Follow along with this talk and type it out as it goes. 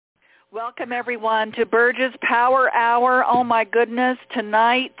Welcome, everyone, to Burge's Power Hour. Oh, my goodness.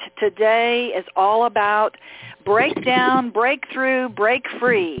 Today is all about breakdown, breakthrough, break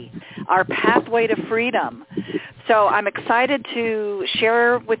free, our pathway to freedom. So I'm excited to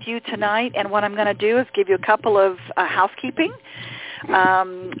share with you tonight, and what I'm going to do is give you a couple of housekeeping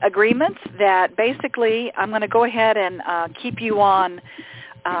agreements that basically I'm going to go ahead and keep you on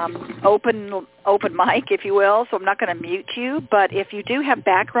open mic, if you will, so I'm not going to mute you. But if you do have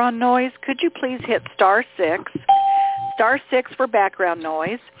background noise, could you please hit *6, *6 for background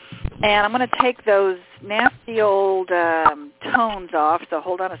noise. And I'm going to take those nasty old tones off, so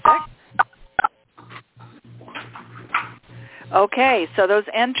hold on a sec. Okay, so those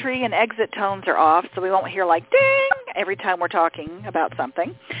entry and exit tones are off, so we won't hear like ding every time we're talking about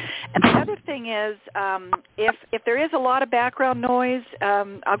something. And the other thing is, if there is a lot of background noise,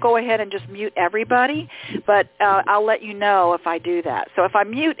 I'll go ahead and just mute everybody, but I'll let you know if I do that. So if I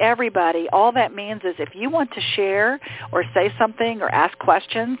mute everybody, all that means is if you want to share or say something or ask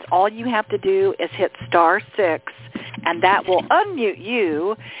questions, all you have to do is hit *6, and that will unmute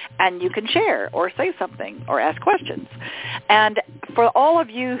you, and you can share or say something or ask questions. And for all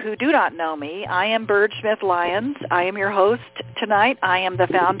of you who do not know me, I am Burge Smith-Lyons. I am your host tonight. I am the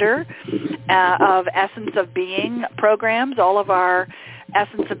founder of Essence of Being programs, all of our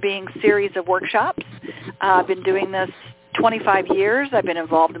Essence of Being series of workshops. I've been doing this 25 years. I've been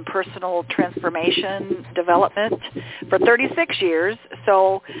involved in personal transformation development for 36 years,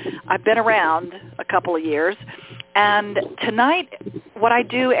 so I've been around a couple of years. And tonight, what I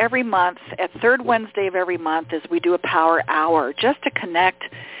do every month, at third Wednesday of every month, is we do a power hour just to connect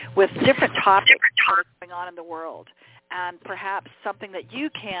with different topics that are going on in the world, and perhaps something that you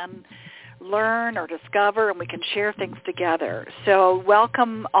can learn or discover, and we can share things together. So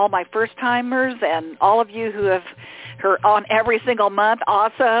welcome all my first-timers and all of you who are on every single month.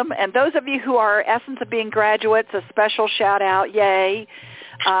 Awesome. And those of you who are Essence of Being graduates, a special shout-out. Yay.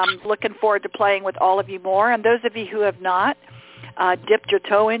 Looking forward to playing with all of you more. And those of you who have not dipped your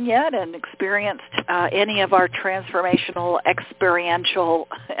toe in yet and experienced any of our transformational, experiential,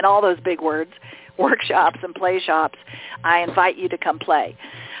 and all those big words, workshops and play shops, I invite you to come play.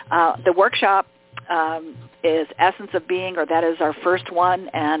 The workshop is Essence of Being, or that is our first one,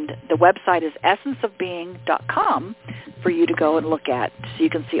 and the website is essenceofbeing.com for you to go and look at, so you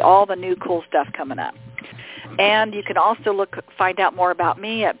can see all the new cool stuff coming up. And you can also find out more about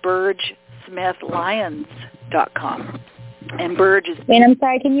me at burgesmithlyons.com. And Burge is... Wait, I'm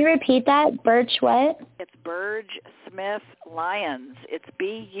sorry, can you repeat that? Burge what? It's Burge Smith Lyons. It's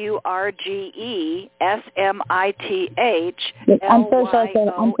BURGESMITH. I'm so sorry.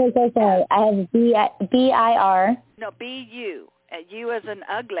 I have BIR. No, BU. U as in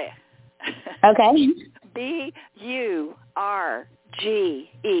ugly. Okay. BURGE,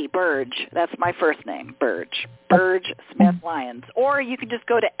 Burge. That's my first name, Burge. Burge Smith Lyons. Or you can just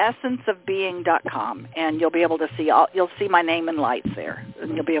go to essenceofbeing.com, and you'll be able to see you'll see my name in lights there,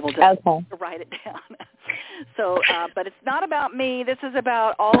 and you'll be able to write it down. So, but it's not about me. This is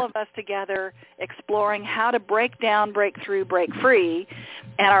about all of us together exploring how to break down, break through, break free,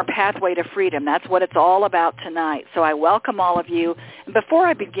 and our pathway to freedom. That's what it's all about tonight. So I welcome all of you. And before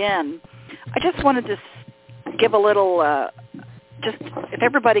I begin, I just wanted to give a little, if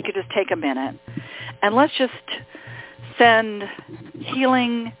everybody could just take a minute, and let's just send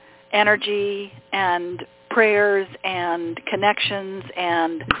healing energy and prayers and connections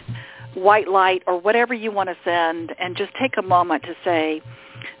and white light or whatever you want to send, and just take a moment to say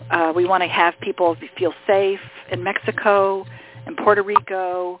we want to have people feel safe in Mexico and Puerto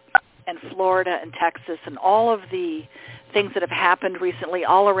Rico and Florida and Texas and all of the things that have happened recently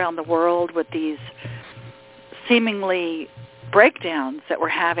all around the world with these seemingly breakdowns that we're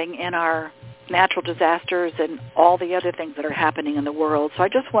having in our natural disasters and all the other things that are happening in the world. So I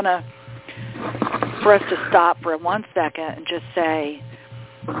just want for us to stop for 1 second and just say,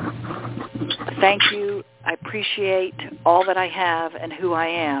 thank you, I appreciate all that I have and who I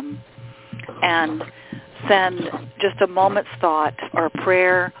am, and send just a moment's thought or a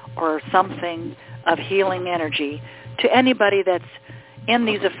prayer or something of healing energy to anybody that's in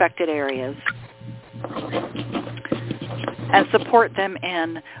these affected areas, and support them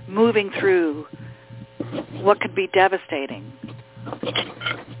in moving through what could be devastating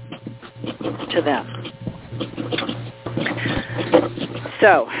to them.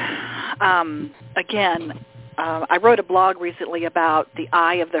 So, again, I wrote a blog recently about the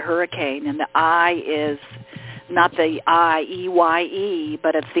eye of the hurricane, and the eye is not the I-E-Y-E,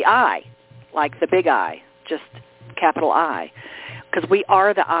 but it's the eye, like the big I, just capital I, because we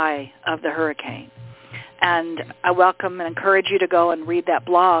are the eye of the hurricane. And I welcome and encourage you to go and read that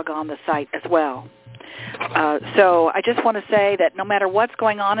blog on the site as well. So I just want to say that no matter what's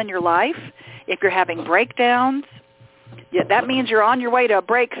going on in your life, if you're having breakdowns, that means you're on your way to a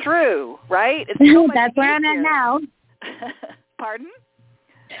breakthrough, right? It's so much That's where I'm at now. Pardon?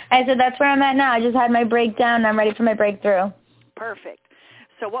 I said that's where I'm at now. I just had my breakdown, and I'm ready for my breakthrough. Perfect.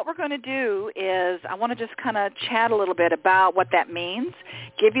 So what we're going to do is I want to just kind of chat a little bit about what that means,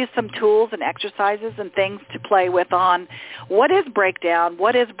 give you some tools and exercises and things to play with on what is breakdown,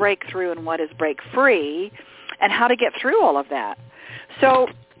 what is breakthrough, and what is break free, and how to get through all of that. So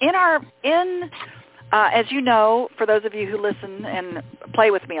as you know, for those of you who listen and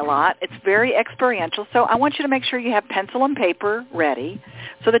play with me a lot, it's very experiential. So I want you to make sure you have pencil and paper ready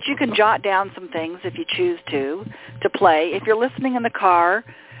so that you can jot down some things if you choose to play. If you're listening in the car,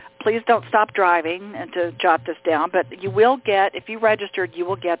 please don't stop driving and to jot this down. But you will get, if you registered, you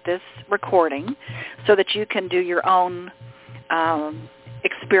will get this recording so that you can do your own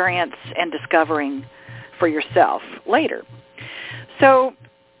experience and discovering for yourself later. So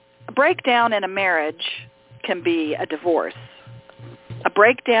a breakdown in a marriage can be a divorce. A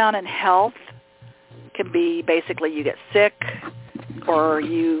breakdown in health can be basically you get sick or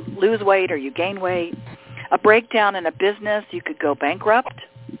you lose weight or you gain weight. A breakdown in a business, you could go bankrupt.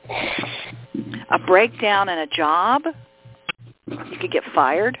 A breakdown in a job, you could get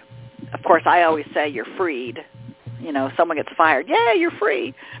fired. Of course, I always say you're freed. You know, someone gets fired. Yeah, you're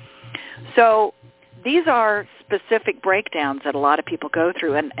free. So these are specific breakdowns that a lot of people go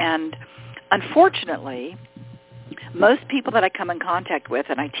through. And unfortunately, most people that I come in contact with,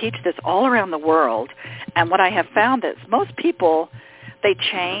 and I teach this all around the world, and what I have found is most people, they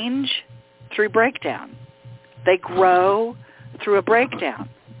change through breakdown. They grow through a breakdown.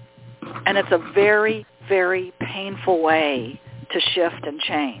 And it's a very, very painful way to shift and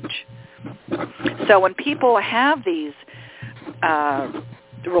change. So when people have these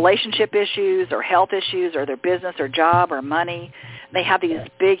relationship issues or health issues or their business or job or money, they have these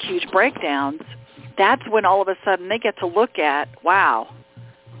big, huge breakdowns, that's when all of a sudden they get to look at, wow,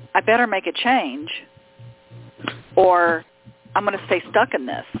 I better make a change or I'm going to stay stuck in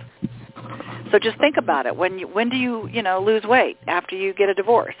this. So just think about it. When do you lose weight? After you get a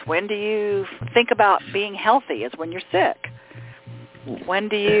divorce. When do you think about being healthy? Is when you're sick. When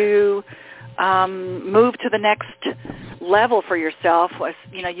do you move to the next level for yourself?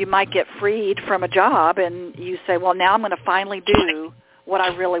 You might get freed from a job and you say, well, now I'm going to finally do what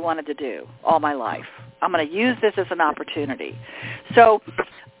I really wanted to do all my life. I'm going to use this as an opportunity. So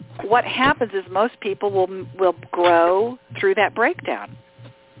what happens is most people will grow through that breakdown.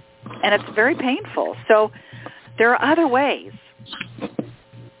 And it's very painful. So there are other ways.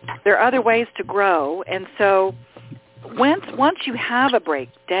 There are other ways to grow. And so once you have a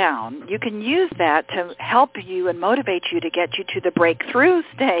breakdown, you can use that to help you and motivate you to get you to the breakthrough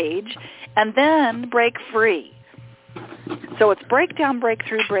stage and then break free. So it's breakdown,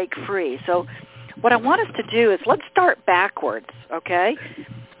 breakthrough, break free. So what I want us to do is let's start backwards, okay?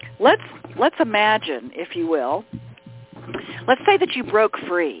 Let's imagine, if you will, let's say that you broke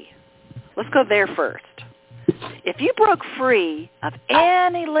free. Let's go there first. If you broke free of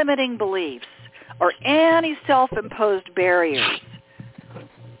any limiting beliefs or any self-imposed barriers,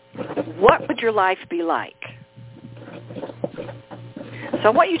 what would your life be like? So I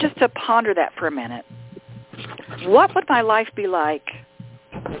want you just to ponder that for a minute. What would my life be like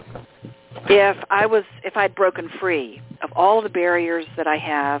if I'd broken free of all the barriers that I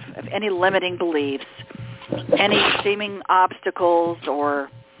have, of any limiting beliefs, any seeming obstacles or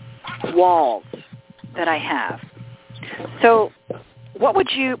walls that I have? So what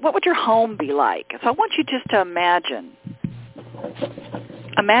would your home be like? So I want you just to imagine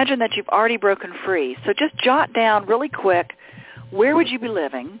that you've already broken free. So just jot down really quick, where would you be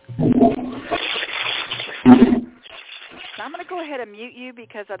living? So I'm going to go ahead and mute you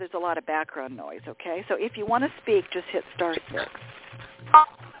because there's a lot of background noise, okay? So if you want to speak, just hit *6.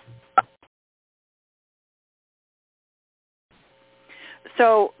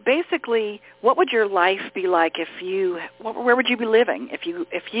 So basically, what would your life be like where would you be living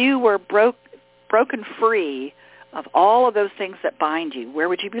if you were broken free of all of those things that bind you? Where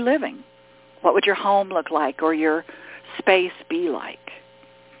would you be living? What would your home look like or your space be like?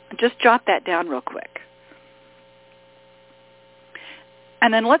 Just jot that down real quick.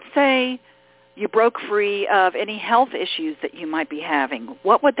 And then let's say you broke free of any health issues that you might be having.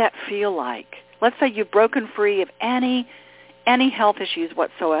 What would that feel like? Let's say you've broken free of any health issues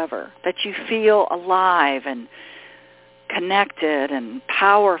whatsoever, that you feel alive and connected and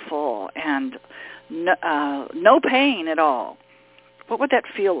powerful and no pain at all. What would that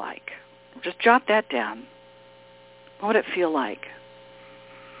feel like? Just jot that down. What would it feel like?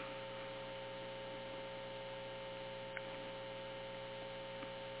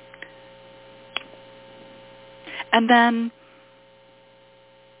 And then,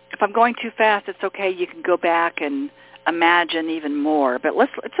 if I'm going too fast, it's okay. You can go back and imagine even more. But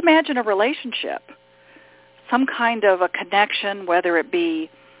let's imagine a relationship, some kind of a connection, whether it be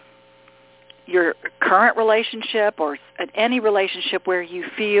your current relationship or any relationship where you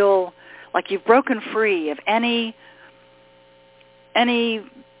feel like you've broken free of any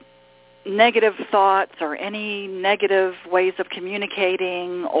negative thoughts or any negative ways of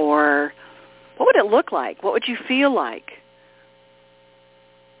communicating, or what would it look like? What would you feel like?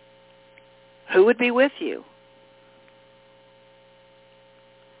 Who would be with you?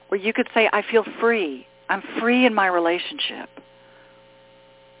 Where you could say, I feel free. I'm free in my relationship.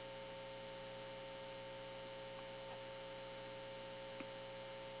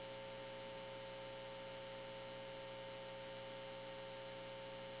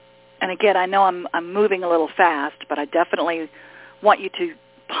 And again, I know I'm moving a little fast, but I definitely want you to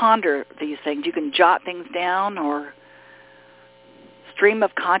ponder these things. You can jot things down, or stream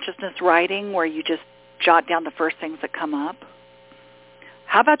of consciousness writing where you just jot down the first things that come up.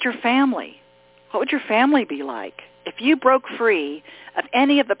 How about your family? What would your family be like if you broke free of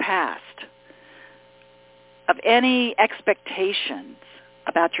any of the past, of any expectations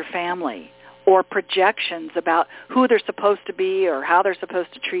about your family, or projections about who they're supposed to be or how they're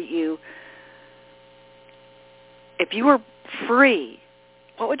supposed to treat you? If you were free,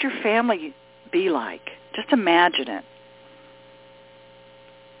 what would your family be like? Just imagine it.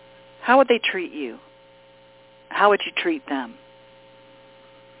 How would they treat you? How would you treat them?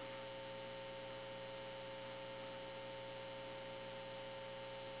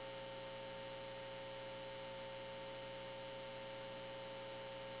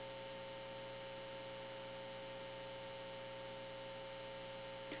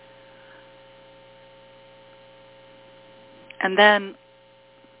 And then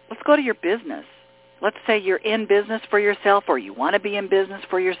let's go to your business. Let's say you're in business for yourself, or you want to be in business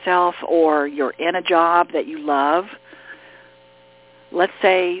for yourself, or you're in a job that you love. Let's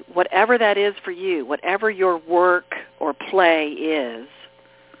say whatever that is for you, whatever your work or play is,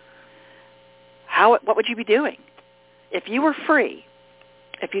 what would you be doing? If you were free,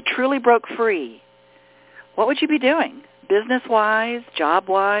 if you truly broke free, what would you be doing? Business-wise,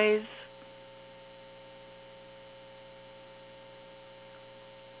 job-wise?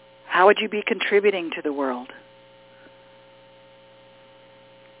 How would you be contributing to the world?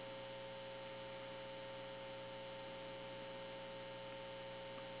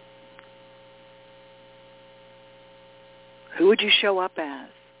 Who would you show up as?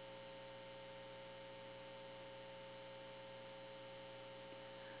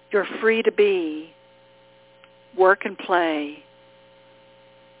 You're free to be, work and play.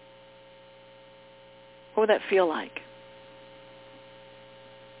 What would that feel like?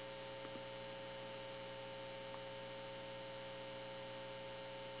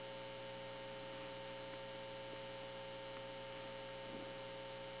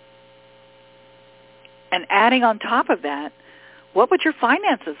 And adding on top of that, what would your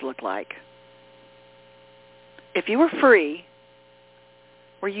finances look like? If you were free,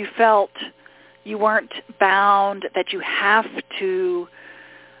 where you felt you weren't bound, that you have to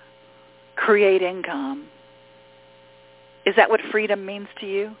create income, is that what freedom means to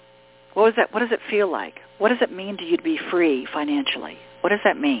you? What does it feel like? What does it mean to you to be free financially? What does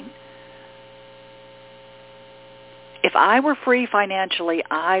that mean? If I were free financially,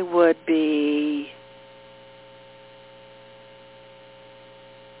 I would be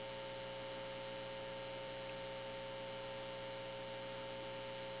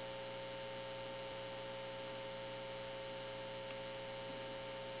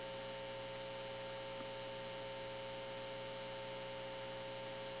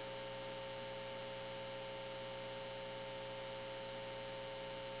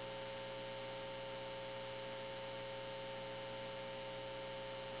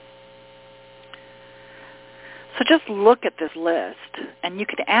So just look at this list, and you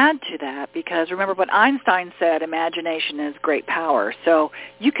can add to that, because remember what Einstein said, imagination is great power. So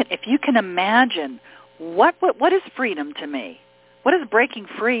if you can imagine, what is freedom to me? What does breaking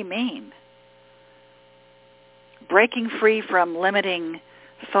free mean? Breaking free from limiting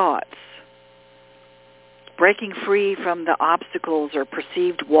thoughts. Breaking free from the obstacles or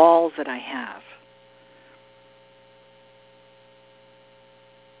perceived walls that I have.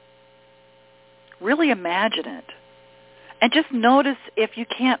 Really imagine it. And just notice if you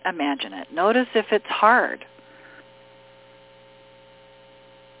can't imagine it. Notice if it's hard.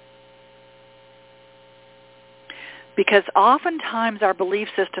 Because oftentimes our belief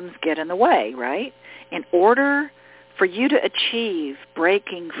systems get in the way, right? In order for you to achieve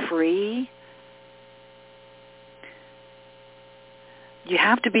breaking free, you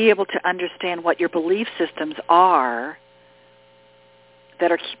have to be able to understand what your belief systems are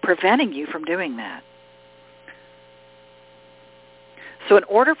that are preventing you from doing that. So in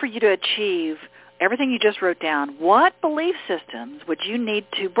order for you to achieve everything you just wrote down, what belief systems would you need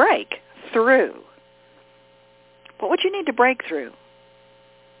to break through? What would you need to break through?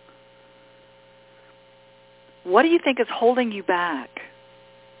 What do you think is holding you back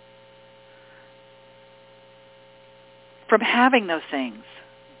from having those things,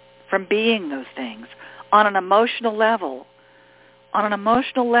 from being those things on an emotional level? On an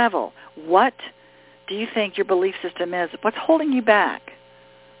emotional level, what do you think your belief system is? What's holding you back?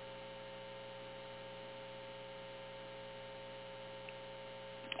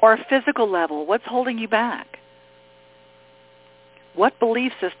 Or a physical level, what's holding you back? What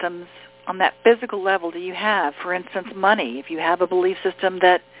belief systems on that physical level do you have? For instance, money. If you have a belief system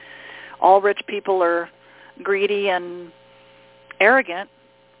that all rich people are greedy and arrogant,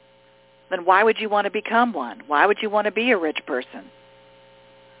 then why would you want to become one? Why would you want to be a rich person?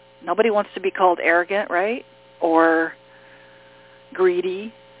 Nobody wants to be called arrogant, right? Or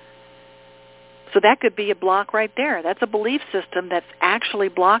greedy. So that could be a block right there. That's a belief system that's actually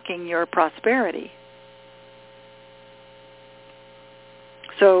blocking your prosperity.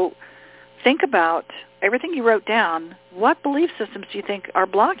 So think about everything you wrote down. What belief systems do you think are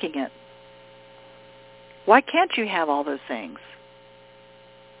blocking it? Why can't you have all those things?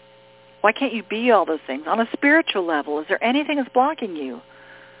 Why can't you be all those things? On a spiritual level, is there anything that's blocking you?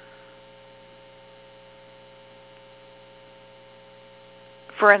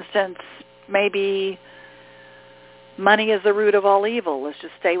 For instance, maybe money is the root of all evil. Let's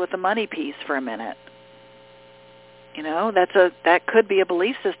just stay with the money piece for a minute. You know, that could be a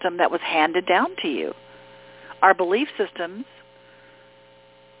belief system that was handed down to you. Our belief systems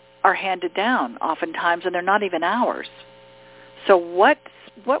are handed down oftentimes, and they're not even ours. So what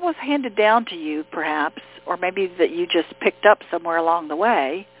was handed down to you, perhaps, or maybe that you just picked up somewhere along the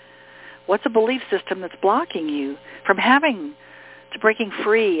way? What's a belief system that's blocking you from breaking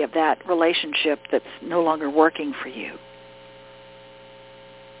free of that relationship that's no longer working for you?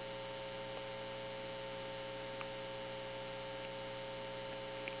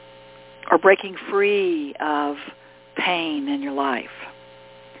 Or breaking free of pain in your life?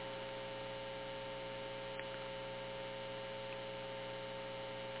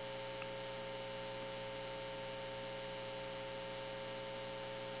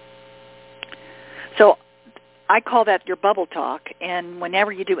 So I call that your bubble talk, and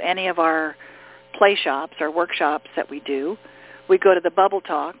whenever you do any of our play shops or workshops that we do, we go to the bubble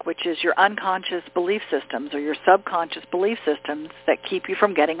talk, which is your unconscious belief systems or your subconscious belief systems that keep you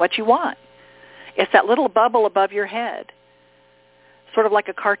from getting what you want. It's that little bubble above your head, sort of like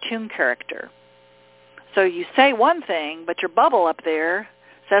a cartoon character. So you say one thing, but your bubble up there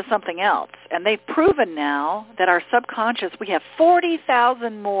says something else. And they've proven now that our subconscious, we have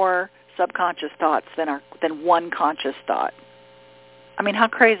 40,000 more subconscious thoughts than one conscious thought. I mean, how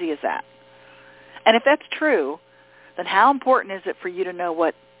crazy is that? And if that's true, then how important is it for you to know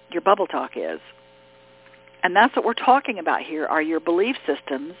what your bubble talk is? And that's what we're talking about here, are your belief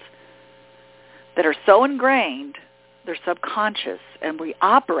systems that are so ingrained, they're subconscious, and we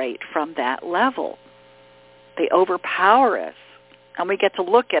operate from that level. They overpower us. And we get to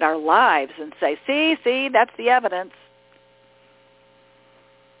look at our lives and say, see, that's the evidence.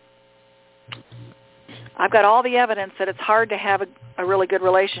 I've got all the evidence that it's hard to have a really good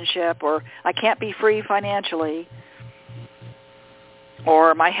relationship, or I can't be free financially,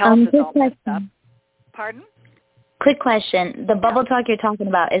 or my health is all messed up. Pardon? Quick question. The bubble talk you're talking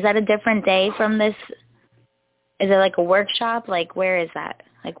about, is that a different day from this? Is it like a workshop? Like, where is that?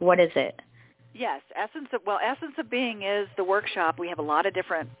 Like, what is it? Yes. Essence of Being is the workshop. We have a lot of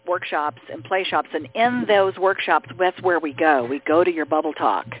different workshops and play shops, and in those workshops, that's where we go. We go to your bubble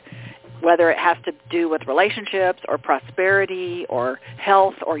talk, whether it has to do with relationships or prosperity or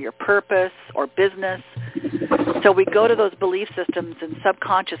health or your purpose or business. So we go to those belief systems and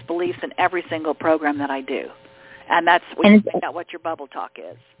subconscious beliefs in every single program that I do. And we find out what your bubble talk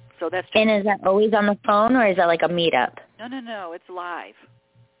is. So that's just, and is that always on the phone, or is that like a meetup? No, it's live.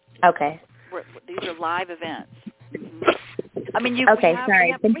 Okay. These are live events. Mm-hmm. I mean, it's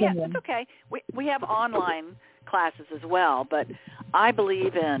okay. We have online classes as well, but I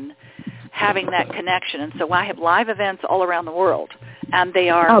believe in having that connection, and so I have live events all around the world, and they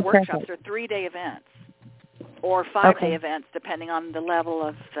are workshops. They're 3-day events or 5-day events, depending on the level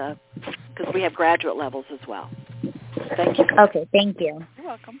of because we have graduate levels as well. Thank you. Okay, thank you. You're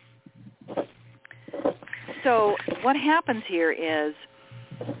welcome. So what happens here is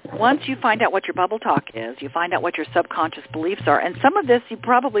once you find out what your bubble talk is, you find out what your subconscious beliefs are, and some of this you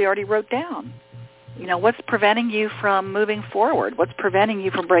probably already wrote down. You know, what's preventing you from moving forward? What's preventing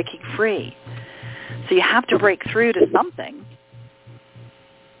you from breaking free? So you have to break through to something.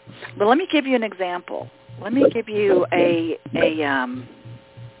 But let me give you an example. Let me give you a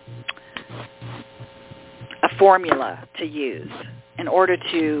formula to use in order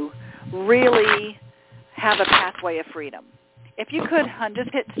to really have a pathway of freedom. If you could, hon,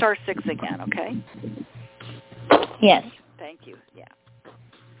 just hit *6 again, okay? Yes. Thank you. Yeah.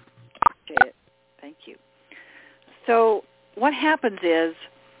 Appreciate it. Thank you. So what happens is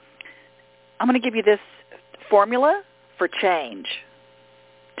I'm going to give you this formula for change,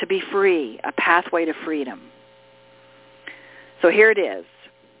 to be free, a pathway to freedom. So here it is.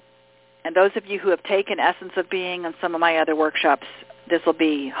 And those of you who have taken Essence of Being and some of my other workshops, this will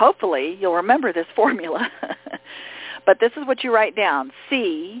be, hopefully, you'll remember this formula. But this is what you write down.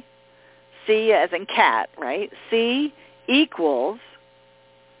 C as in cat, right? C equals,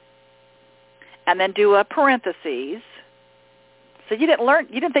 and then do a parentheses. So you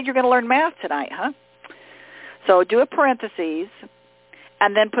didn't think you were going to learn math tonight, huh? So do a parentheses,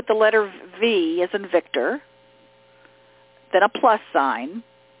 and then put the letter V as in Victor, then a plus sign,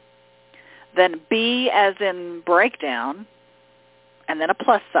 then B as in breakdown, and then a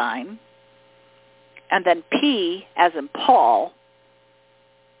plus sign, and then P as in Paul,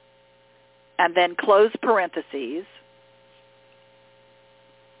 and then close parentheses,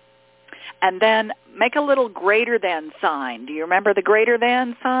 and then make a little greater than sign. Do you remember the greater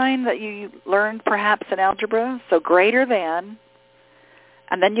than sign that you learned perhaps in algebra? So greater than,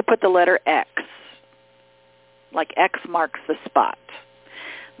 and then you put the letter X, like X marks the spot.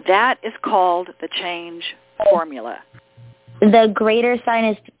 That is called the change formula. The greater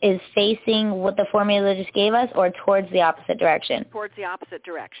sign is facing what the formula just gave us, or towards the opposite direction? Towards the opposite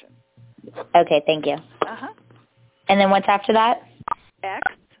direction. Okay, thank you. Uh-huh. And then what's after that? X,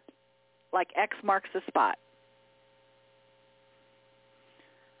 like X marks the spot.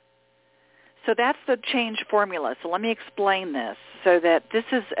 So that's the change formula. So let me explain this so that this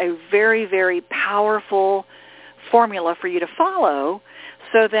is a very, very powerful formula for you to follow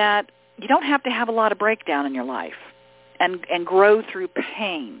so that you don't have to have a lot of breakdown in your life and grow through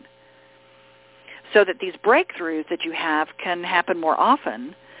pain, so that these breakthroughs that you have can happen more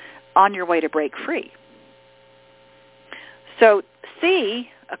often on your way to break free. So C,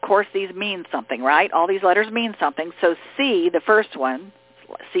 of course, these mean something, right? All these letters mean something. So C, the first one,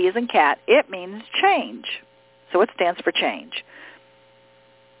 C as in cat, it means change. So it stands for change.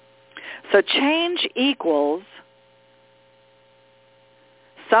 So change equals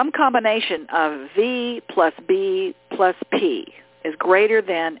some combination of V plus B plus P is greater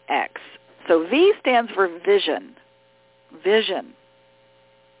than X. So V stands for vision. Vision.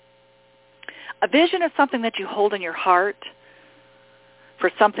 A vision is something that you hold in your heart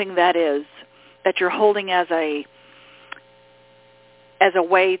for something that you're holding as a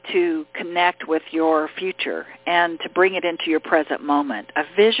way to connect with your future and to bring it into your present moment. A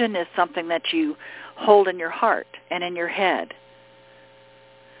vision is something that you hold in your heart and in your head,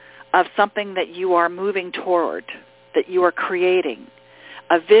 of something that you are moving toward, that you are creating.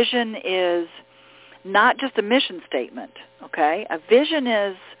 A vision is not just a mission statement, okay? A vision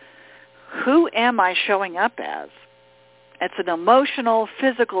is, who am I showing up as? It's an emotional,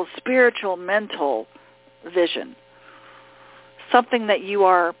 physical, spiritual, mental vision, something that you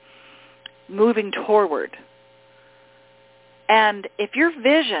are moving toward. And if your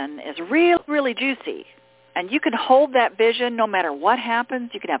vision is really, really juicy, and you can hold that vision no matter what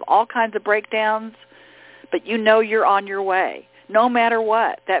happens, you can have all kinds of breakdowns, but you know you're on your way. No matter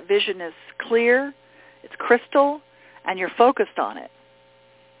what, that vision is clear, it's crystal, and you're focused on it.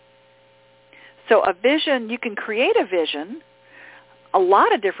 So a vision, you can create a vision a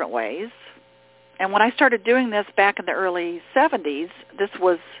lot of different ways. And when I started doing this back in the early 70s, this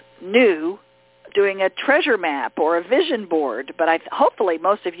was new, doing a treasure map or a vision board. But hopefully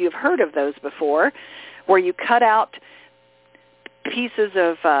most of you have heard of those before, where you cut out pieces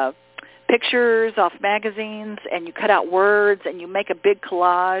of pictures off magazines and you cut out words and you make a big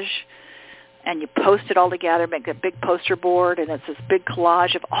collage and you post it all together, make a big poster board, and it's this big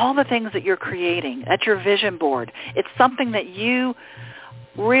collage of all the things that you're creating. That's your vision board. It's something that you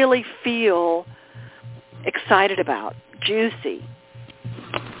really feel excited about, juicy.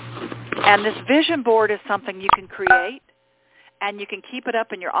 And this vision board is something you can create, and you can keep it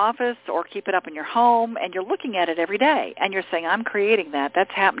up in your office or keep it up in your home, and you're looking at it every day, and you're saying, I'm creating that.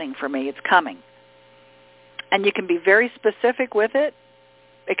 That's happening for me. It's coming. And you can be very specific with it.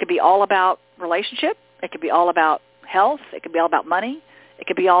 It could be all about relationship. It could be all about health. It could be all about money. It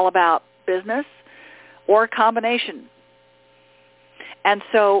could be all about business, or a combination. And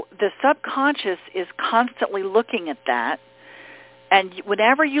so the subconscious is constantly looking at that. And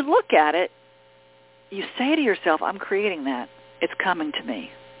whenever you look at it, you say to yourself, I'm creating that. It's coming to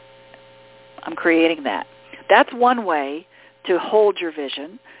me. I'm creating that. That's one way to hold your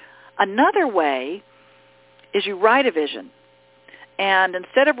vision. Another way is you write a vision. And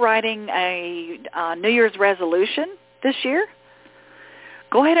instead of writing a New Year's resolution this year,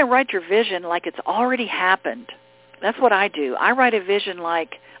 go ahead and write your vision like it's already happened. That's what I do. I write a vision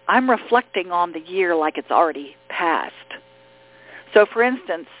like I'm reflecting on the year like it's already passed. So, for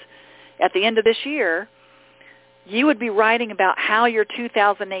instance, at the end of this year, you would be writing about how your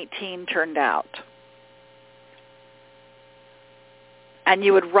 2018 turned out. And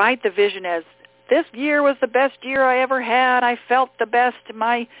you would write the vision as, this year was the best year I ever had. I felt the best.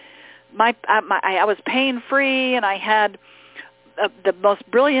 I was pain-free, and I had the most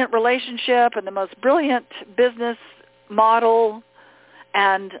brilliant relationship and the most brilliant business model,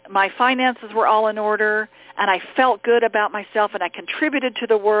 and my finances were all in order, and I felt good about myself, and I contributed to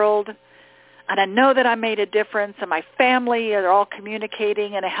the world, and I know that I made a difference, and my family are all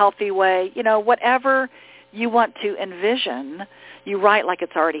communicating in a healthy way. You know, whatever you want to envision, you write like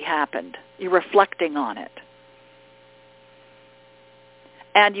it's already happened. You're reflecting on it.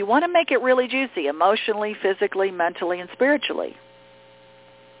 And you want to make it really juicy, emotionally, physically, mentally, and spiritually.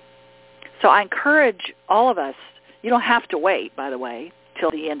 So I encourage all of us, you don't have to wait, by the way,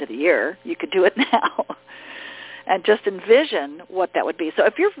 till the end of the year. You could do it now. And just envision what that would be. So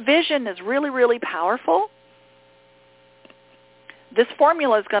if your vision is really, really powerful, this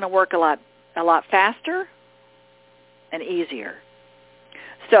formula is going to work a lot faster and easier.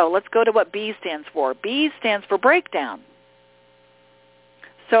 So let's go to what B stands for. B stands for breakdown.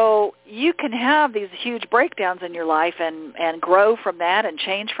 So you can have these huge breakdowns in your life and grow from that and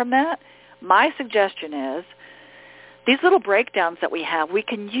change from that. My suggestion is these little breakdowns that we have, we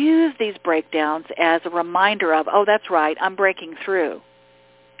can use these breakdowns as a reminder of, oh, that's right, I'm breaking through.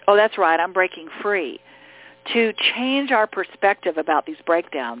 Oh, that's right, I'm breaking free. To change our perspective about these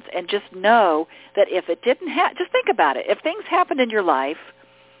breakdowns and just know that if it didn't happen, just think about it. If things happened in your life,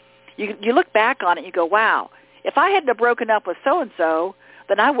 you look back on it and you go, wow, if I hadn't have broken up with so-and-so,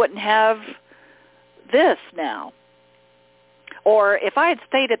 then I wouldn't have this now. Or if I had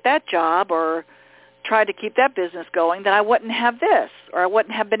stayed at that job or tried to keep that business going, then I wouldn't have this, or I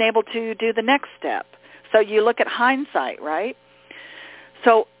wouldn't have been able to do the next step. So you look at hindsight, right?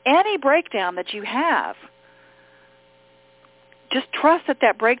 So any breakdown that you have, just trust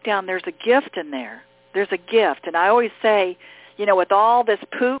that breakdown, there's a gift in there. There's a gift. And I always say, you know, with all this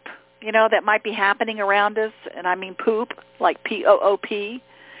poop, you know, that might be happening around us, and I mean poop, like P-O-O-P,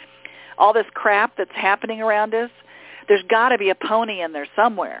 all this crap that's happening around us, there's got to be a pony in there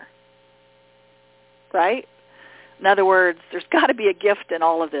somewhere, right? In other words, there's got to be a gift in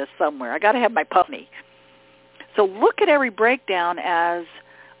all of this somewhere. I got to have my pony. So look at every breakdown as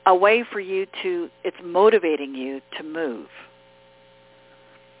a way for you to, it's motivating you to move.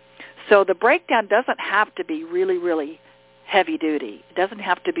 So the breakdown doesn't have to be really, really heavy duty. It doesn't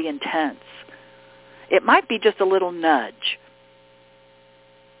have to be intense. It might be just a little nudge.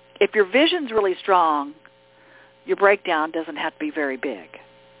 If your vision's really strong, your breakdown doesn't have to be very big.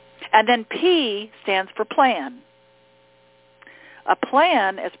 And then P stands for plan. A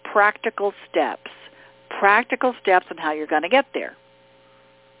plan is practical steps on how you're going to get there.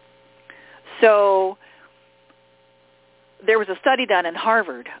 So there was a study done in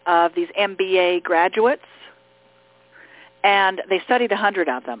Harvard of these MBA graduates, and they studied 100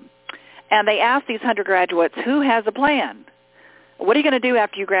 of them. And they asked these 100 graduates, who has a plan? What are you going to do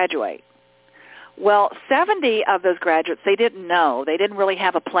after you graduate? Well, 70 of those graduates, they didn't know. They didn't really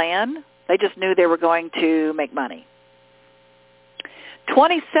have a plan. They just knew they were going to make money.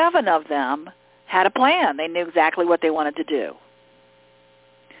 27 of them had a plan. They knew exactly what they wanted to do.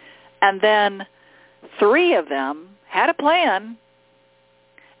 And then 3 of them had a plan,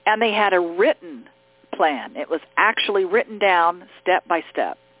 and they had a written plan. It was actually written down step by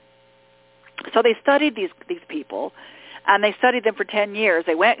step. So they studied these people, and they studied them for 10 years.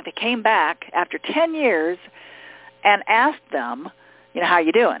 They came back after 10 years and asked them, you know, how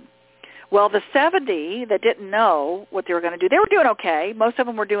you doing? Well, the 70 that didn't know what they were going to do, they were doing okay. Most of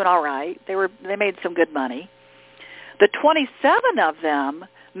them were doing all right. They made some good money. The 27 of them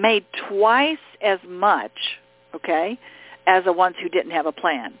made twice as much, okay, as the ones who didn't have a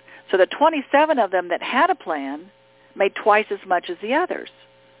plan. So the 27 of them that had a plan made twice as much as the others.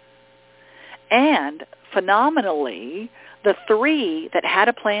 And phenomenally, the 3 that had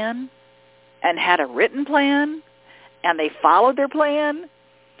a plan and had a written plan and they followed their plan,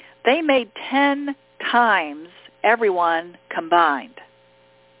 they made 10 times everyone combined.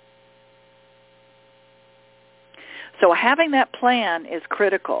 So having that plan is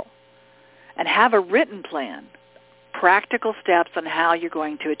critical. And have a written plan, practical steps on how you're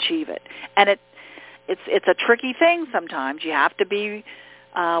going to achieve it. And it's a tricky thing sometimes. You have to be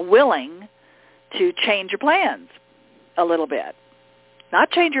willing to change your plans a little bit. Not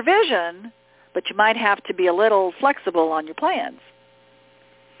change your vision, but you might have to be a little flexible on your plans.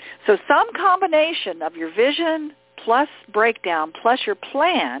 So some combination of your vision plus breakdown plus your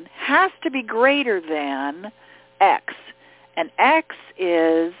plan has to be greater than X. And X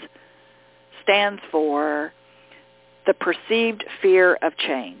stands for the perceived fear of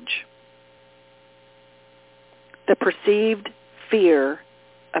change. The perceived fear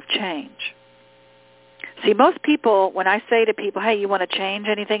of change. See, most people, when I say to people, hey, you want to change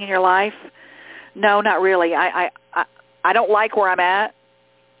anything in your life? No, not really. I don't like where I'm at,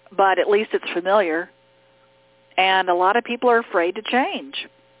 but at least it's familiar. And a lot of people are afraid to change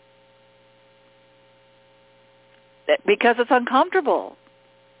because it's uncomfortable.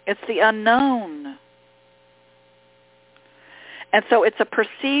 It's the unknown. And so it's a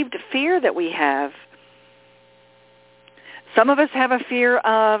perceived fear that we have. Some of us have a fear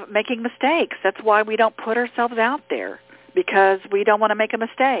of making mistakes. That's why we don't put ourselves out there, because we don't want to make a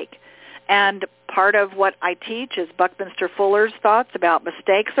mistake. And part of what I teach is Buckminster Fuller's thoughts about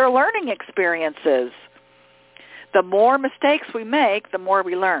mistakes are learning experiences. The more mistakes we make, the more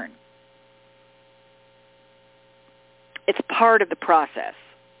we learn. It's part of the process.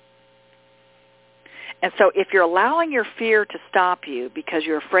 And so if you're allowing your fear to stop you because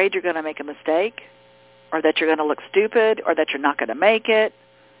you're afraid you're going to make a mistake, or that you're going to look stupid, or that you're not going to make it,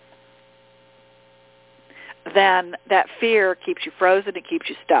 then that fear keeps you frozen, it keeps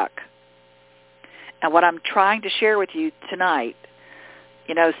you stuck. And what I'm trying to share with you tonight,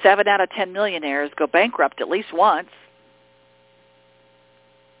 7 out of 10 millionaires go bankrupt at least once.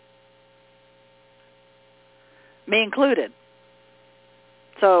 Me included.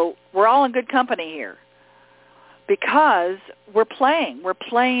 So we're all in good company here. Because we're playing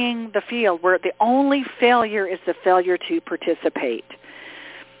the field. Where the only failure is the failure to participate.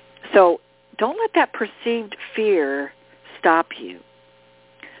 So don't let that perceived fear stop you.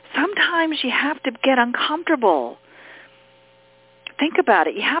 Sometimes you have to get uncomfortable. Think about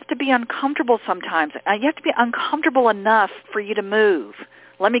it. You have to be uncomfortable sometimes. You have to be uncomfortable enough for you to move.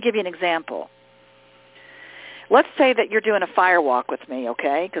 Let me give you an example. Let's say that you're doing a fire walk with me,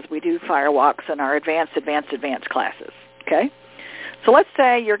 okay? Because we do fire walks in our advanced classes, okay? So let's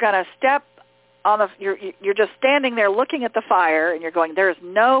say you're going to step on you're just standing there looking at the fire, and you're going, there's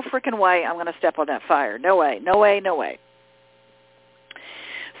no freaking way I'm going to step on that fire. No way, no way, no way.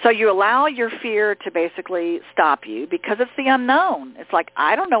 So you allow your fear to basically stop you because it's the unknown. It's like,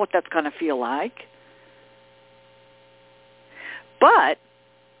 I don't know what that's going to feel like. But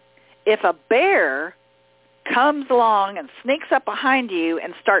if a bear comes along and sneaks up behind you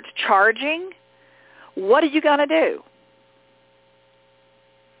and starts charging, what are you going to do?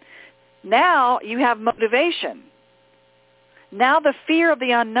 Now you have motivation. Now the fear of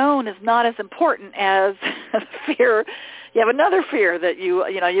the unknown is not as important as the fear. You have another fear that you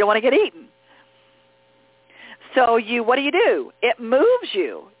don't want to get eaten. So what do? It moves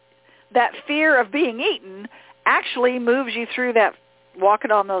you. That fear of being eaten actually moves you through that,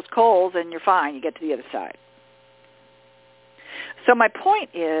 walking on those coals, and you're fine. You get to the other side. So my point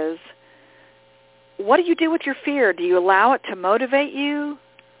is, what do you do with your fear? Do you allow it to motivate you,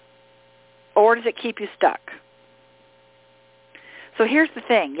 or does it keep you stuck? So here's the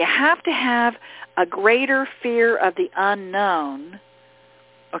thing. You have to have a greater fear of the unknown,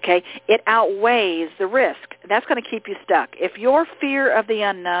 okay? It outweighs the risk. That's going to keep you stuck. If your fear of the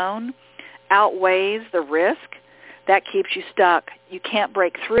unknown outweighs the risk, that keeps you stuck. You can't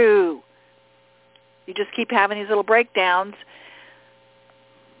break through. You just keep having these little breakdowns,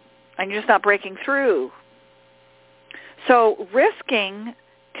 and you're just not breaking through. So risking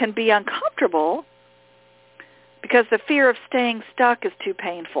can be uncomfortable because the fear of staying stuck is too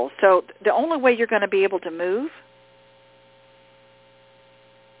painful. So the only way you're going to be able to move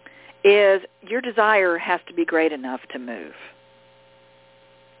is your desire has to be great enough to move.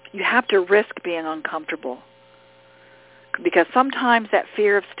 You have to risk being uncomfortable because sometimes that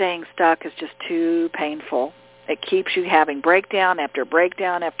fear of staying stuck is just too painful. It keeps you having breakdown after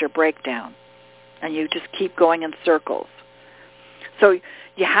breakdown after breakdown, and you just keep going in circles. So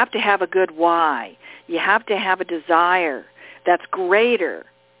you have to have a good why. You have to have a desire that's greater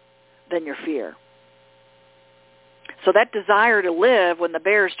than your fear. So that desire to live when the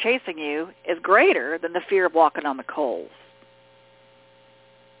bear is chasing you is greater than the fear of walking on the coals.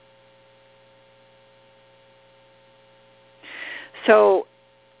 So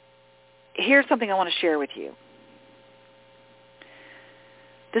here's something I want to share with you.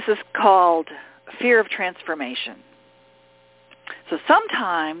 This is called fear of transformation. So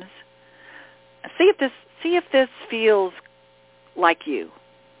sometimes, see if this feels like you.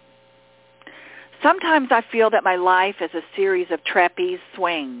 Sometimes I feel that my life is a series of trapeze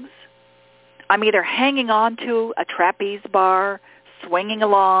swings. I'm either hanging on to a trapeze bar, swinging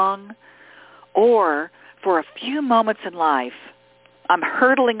along, or for a few moments in life, I'm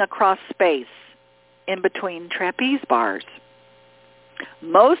hurtling across space in between trapeze bars.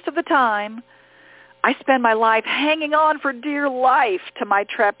 Most of the time, I spend my life hanging on for dear life to my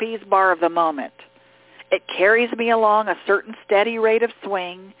trapeze bar of the moment. It carries me along a certain steady rate of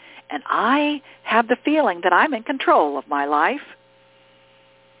swing, and I have the feeling that I'm in control of my life.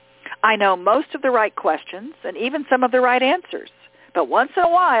 I know most of the right questions and even some of the right answers, but once in a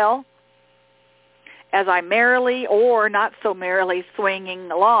while, as I merrily or not so merrily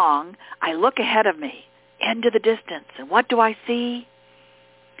swinging along, I look ahead of me into the distance, and what do I see?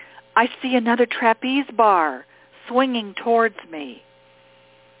 I see another trapeze bar swinging towards me.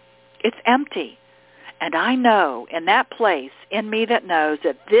 It's empty, and I know in that place in me that knows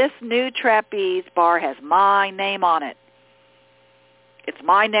that this new trapeze bar has my name on it. It's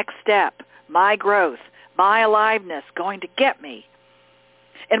my next step, my growth, my aliveness going to get me.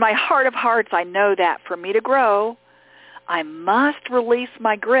 In my heart of hearts, I know that for me to grow, I must release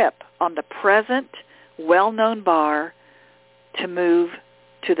my grip on the present, well-known bar to move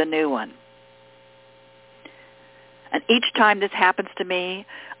to the new one. And each time this happens to me,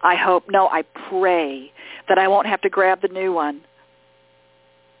 I pray that I won't have to grab the new one.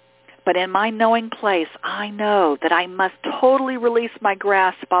 But in my knowing place, I know that I must totally release my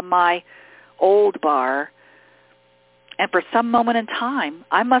grasp on my old bar. And for some moment in time,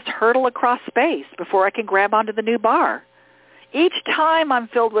 I must hurtle across space before I can grab onto the new bar. Each time I'm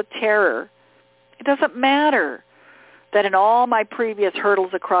filled with terror. It doesn't matter that in all my previous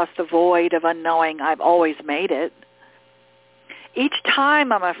hurdles across the void of unknowing, I've always made it. Each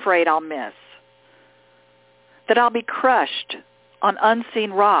time I'm afraid I'll miss, that I'll be crushed on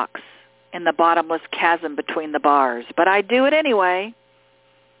unseen rocks in the bottomless chasm between the bars. But I do it anyway.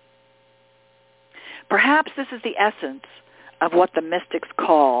 Perhaps this is the essence of what the mystics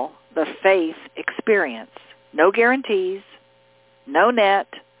call the faith experience. No guarantees, no net,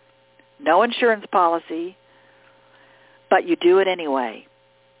 no insurance policy, but you do it anyway.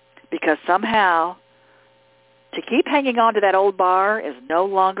 Because somehow, to keep hanging on to that old bar is no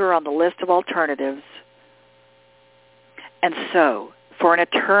longer on the list of alternatives. And so, for an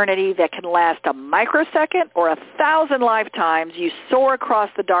eternity that can last a microsecond or 1,000 lifetimes, you soar across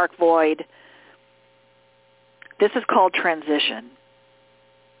the dark void. This is called transition.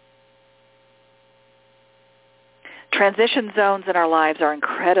 Transition zones in our lives are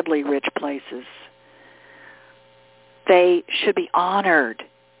incredibly rich places. They should be honored,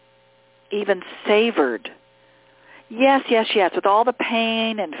 even savored. Yes, with all the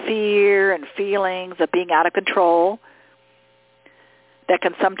pain and fear and feelings of being out of control that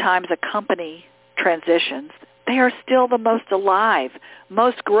can sometimes accompany transitions, they are still the most alive,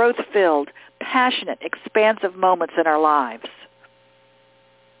 most growth-filled, passionate, expansive moments in our lives.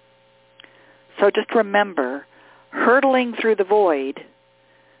 So just remember, hurtling through the void,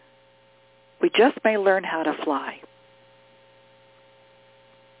 we just may learn how to fly.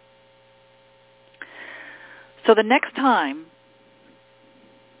 So the next time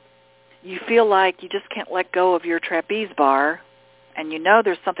you feel like you just can't let go of your trapeze bar, and you know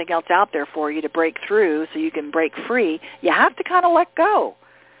there's something else out there for you to break through so you can break free, you have to kind of let go.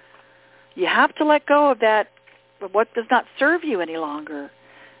 You have to let go of that, of what does not serve you any longer.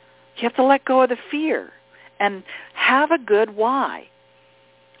 You have to let go of the fear and have a good why.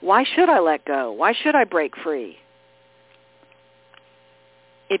 Why should I let go? Why should I break free?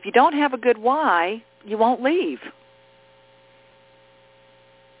 If you don't have a good why, you won't leave.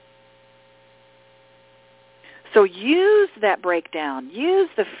 So use that breakdown, use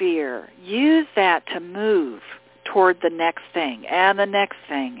the fear, use that to move toward the next thing and the next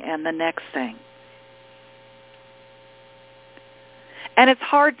thing and the next thing. And it's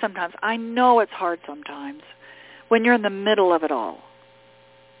hard sometimes. I know it's hard sometimes when you're in the middle of it all.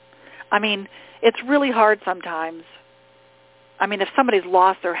 I mean, it's really hard sometimes. I mean, if somebody's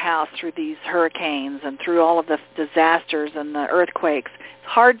lost their house through these hurricanes and through all of the disasters and the earthquakes, it's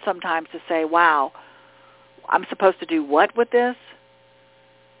hard sometimes to say, wow, I'm supposed to do what with this?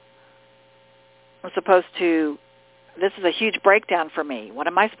 I'm supposed to, this is a huge breakdown for me. What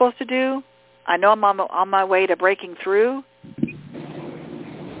am I supposed to do? I know I'm on my way to breaking through.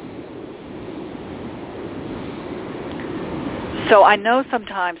 So I know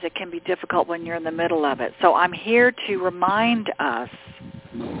sometimes it can be difficult when you're in the middle of it. So I'm here to remind us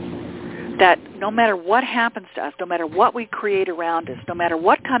that no matter what happens to us, no matter what we create around us, no matter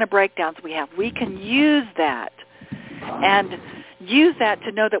what kind of breakdowns we have, we can use that and use that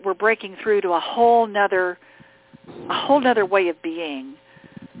to know that we're breaking through to a whole nother way of being.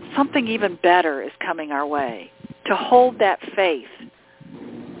 Something even better is coming our way. To hold that faith.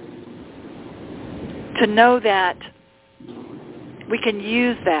 To know that we can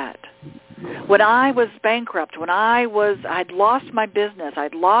use that. When I was bankrupt, when I'd lost my business,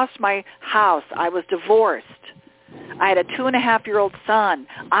 I'd lost my house, I was divorced, I had a 2.5-year-old son,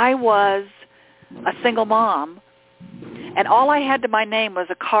 I was a single mom, and all I had to my name was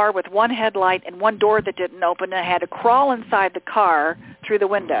a car with one headlight and one door that didn't open, and I had to crawl inside the car through the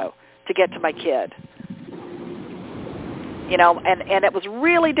window to get to my kid. You know, and it was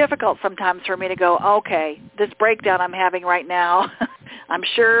really difficult sometimes for me to go, okay, this breakdown I'm having right now, I'm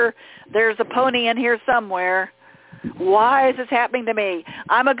sure there's a pony in here somewhere. Why is this happening to me?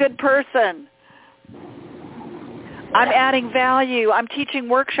 I'm a good person. I'm adding value. I'm teaching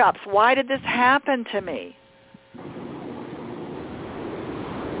workshops. Why did this happen to me?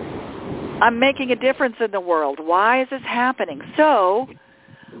 I'm making a difference in the world. Why is this happening? So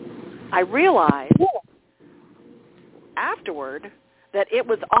I realized afterward that it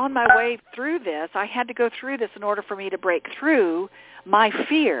was on my way through this. I had to go through this in order for me to break through my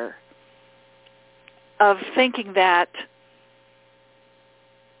fear of thinking that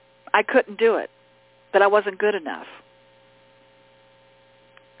I couldn't do it, that I wasn't good enough,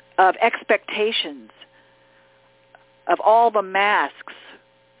 of expectations, of all the masks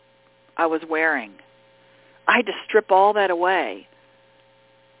I was wearing. I had to strip all that away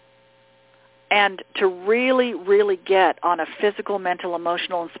and to really, really get on a physical, mental,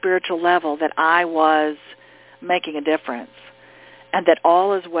 emotional, and spiritual level that I was making a difference and that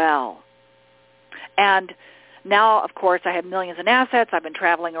all is well. And now, of course, I have millions in assets. I've been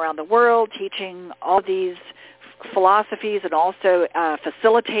traveling around the world teaching all these philosophies and also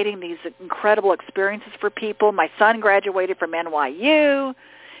facilitating these incredible experiences for people. My son graduated from NYU.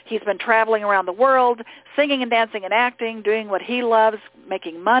 He's been traveling around the world, singing and dancing and acting, doing what he loves,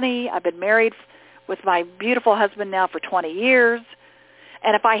 making money. I've been married with my beautiful husband now for 20 years.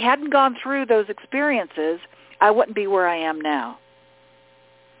 And if I hadn't gone through those experiences, I wouldn't be where I am now.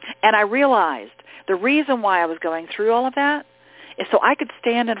 And I realized the reason why I was going through all of that is so I could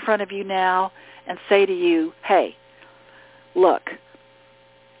stand in front of you now and say to you, hey, look,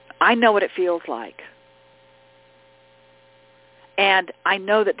 I know what it feels like. And I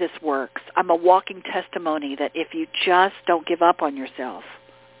know that this works. I'm a walking testimony that if you just don't give up on yourself,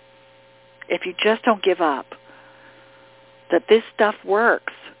 if you just don't give up, that this stuff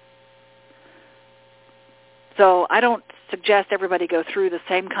works. So I don't suggest everybody go through the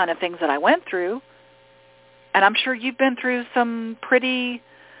same kind of things that I went through. And I'm sure you've been through some pretty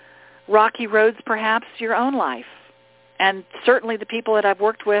rocky roads, perhaps, your own life. And certainly the people that I've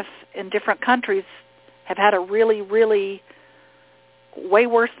worked with in different countries have had a really, really way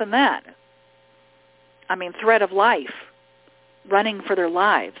worse than that. I mean, threat of life, running for their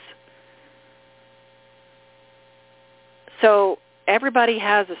lives. So everybody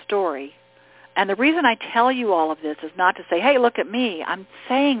has a story. And the reason I tell you all of this is not to say, hey, look at me. I'm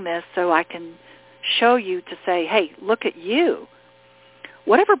saying this so I can show you to say, hey, look at you.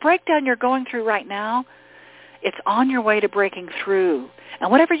 Whatever breakdown you're going through right now, it's on your way to breaking through.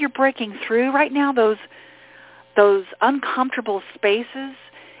 And whatever you're breaking through right now, those uncomfortable spaces,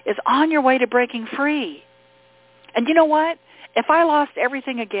 is on your way to breaking free. And you know what? If I lost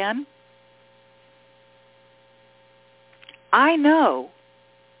everything again, I know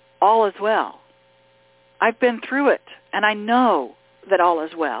all is well. I've been through it, and I know that all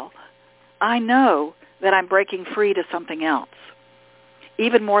is well. I know that I'm breaking free to something else,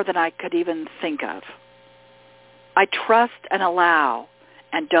 even more than I could even think of. I trust and allow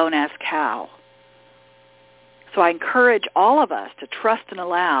and don't ask how. So I encourage all of us to trust and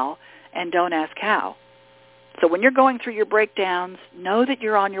allow and don't ask how. So when you're going through your breakdowns, know that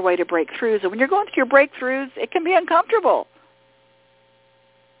you're on your way to breakthroughs. And when you're going through your breakthroughs, it can be uncomfortable.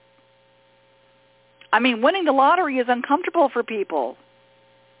 I mean, winning the lottery is uncomfortable for people.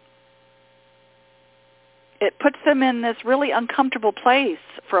 It puts them in this really uncomfortable place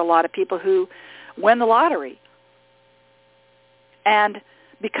for a lot of people who win the lottery. And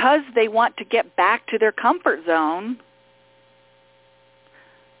because they want to get back to their comfort zone,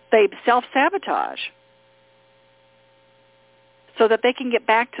 they self-sabotage so that they can get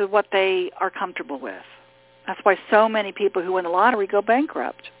back to what they are comfortable with. That's why so many people who win the lottery go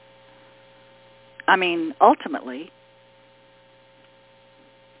bankrupt. I mean, ultimately.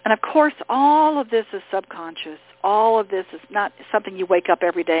 And of course, all of this is subconscious. All of this is not something you wake up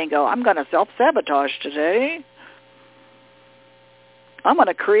every day and go, I'm going to self-sabotage today. I'm going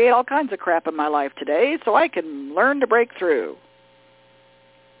to create all kinds of crap in my life today so I can learn to break through.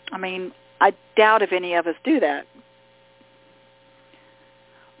 I mean, I doubt if any of us do that.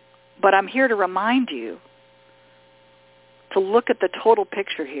 But I'm here to remind you to look at the total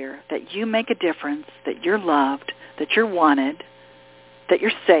picture here, that you make a difference, that you're loved, that you're wanted, that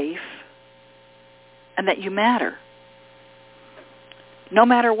you're safe, and that you matter. No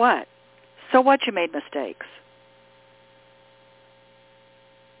matter what. So what, you made mistakes?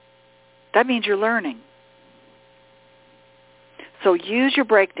 That means you're learning. So use your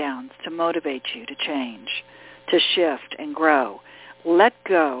breakdowns to motivate you to change, to shift and grow. Let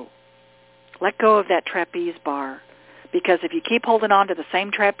go. Let go of that trapeze bar. Because if you keep holding on to the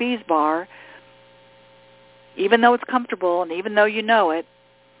same trapeze bar, even though it's comfortable and even though you know it,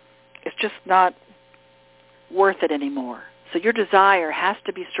 it's just not worth it anymore. So your desire has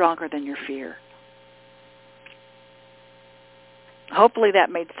to be stronger than your fear. Hopefully that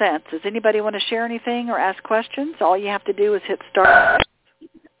made sense. Does anybody want to share anything or ask questions? All you have to do is hit start.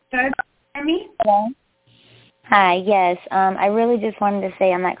 Start me? Hello? Hi, yes. I really just wanted to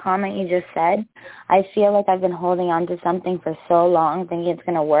say on that comment you just said, I feel like I've been holding on to something for so long thinking it's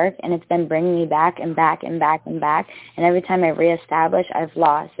going to work, and it's been bringing me back and back and back and back. And every time I reestablish, I've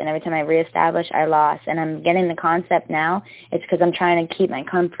lost. And every time I reestablish, I lost. And I'm getting the concept now. It's because I'm trying to keep my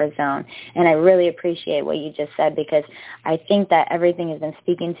comfort zone. And I really appreciate what you just said, because I think that everything has been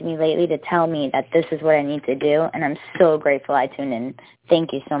speaking to me lately to tell me that this is what I need to do. And I'm so grateful I tuned in.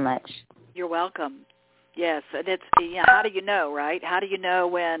 Thank you so much. You're welcome. Yes, and it's, how do you know, right? How do you know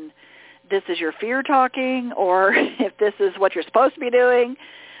when this is your fear talking or if this is what you're supposed to be doing?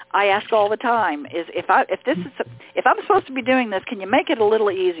 I ask all the time, if I'm supposed to be doing this, can you make it a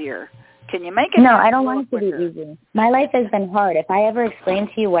little easier? Can you make it? No, I don't want it to be easy. My life has been hard. If I ever explained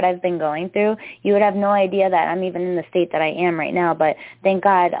to you what I've been going through, you would have no idea that I'm even in the state that I am right now. But thank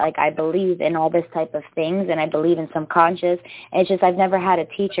God, I believe in all this type of things, and I believe in subconscious. And it's just I've never had a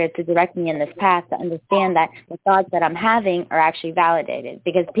teacher to direct me in this path to understand that the thoughts that I'm having are actually validated,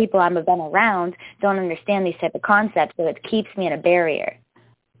 because people I've been around don't understand these type of concepts, so it keeps me in a barrier.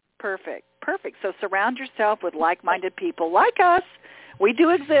 Perfect. So surround yourself with like-minded people like us. We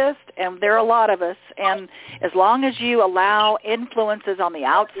do exist, and there are a lot of us, and as long as you allow influences on the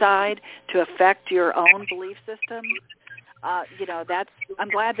outside to affect your own belief system, I'm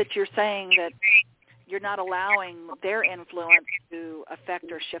glad that you're saying that you're not allowing their influence to affect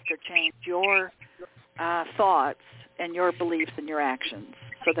or shift or change your thoughts and your beliefs and your actions.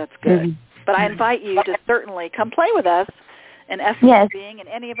 So that's good. Mm-hmm. But I invite you to certainly come play with us in Essence Being and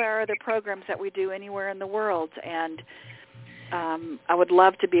any of our other programs that we do anywhere in the world, and I would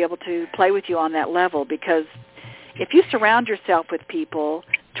love to be able to play with you on that level, because if you surround yourself with people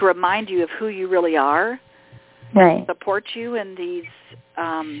to remind you of who you really are, right, support you in these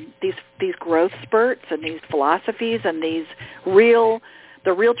growth spurts and these philosophies and the real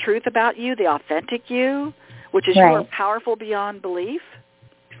truth about you, the authentic you, which is you are powerful beyond belief.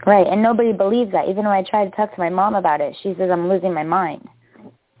 Right, and nobody believes that. Even when I try to talk to my mom about it, she says I'm losing my mind.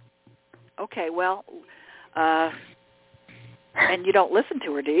 Okay, well, and you don't listen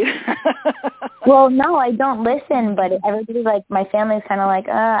to her, do you? Well, no, I don't listen, but everybody's like, my family's kind of like,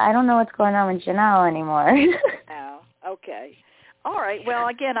 I don't know what's going on with Janelle anymore. Oh, okay. All right. Well,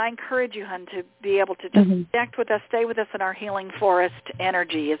 again, I encourage you, hon, to be able to just connect with us, stay with us in our healing forest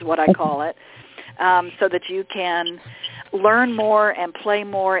energy is what I call it, so that you can learn more and play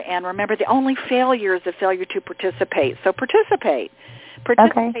more. And remember, the only failure is the failure to participate. So participate.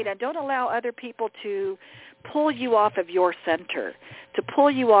 Participate, and don't allow other people to pull you off of your center, to pull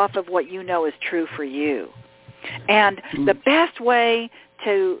you off of what you know is true for you. And the best way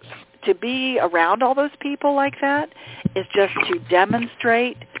to be around all those people like that is just to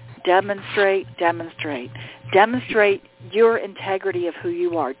demonstrate your integrity of who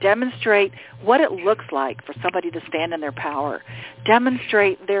you are. Demonstrate what it looks like for somebody to stand in their power.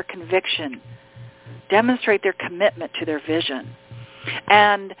 Demonstrate their conviction. Demonstrate their commitment to their vision.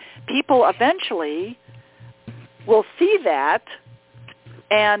 And people eventually will see that,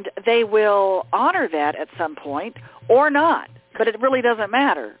 and they will honor that at some point or not. But it really doesn't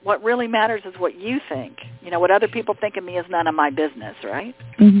matter. What really matters is what you think. What other people think of me is none of my business, right?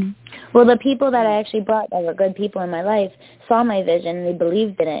 Mm-hmm. Well, the people that I actually brought that were good people in my life saw my vision, and they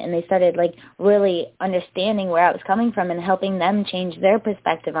believed in it, and they started, really understanding where I was coming from and helping them change their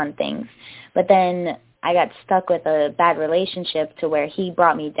perspective on things. But then I got stuck with a bad relationship to where he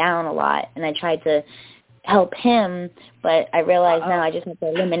brought me down a lot, and I tried to help him, but I realize now I just have to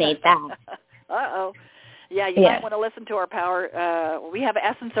eliminate that. Uh-oh. Yeah, you might want to listen to our power. We have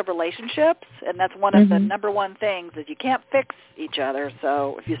Essence of Relationships, and that's one of the number one things is you can't fix each other.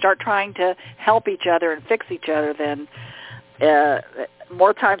 So if you start trying to help each other and fix each other, then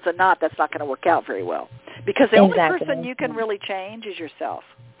more times than not, that's not going to work out very well. Because the only person you can really change is yourself.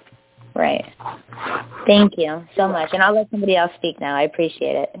 Right. Thank you so much. And I'll let somebody else speak now. I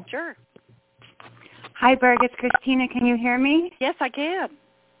appreciate it. Sure. Hi, Berg. It's Christina. Can you hear me? Yes, I can.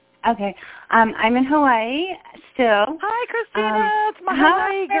 Okay. I'm in Hawaii still. Hi, Christina. It's my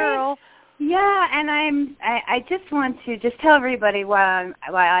Hawaii girl. Yeah, and I just want to just tell everybody while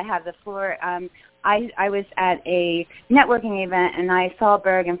I have the floor. I was at a networking event, and I saw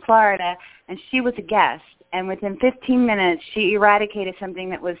Berg in Florida, and she was a guest. And within 15 minutes, she eradicated something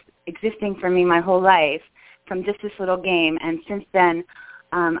that was existing for me my whole life from just this little game. And since then,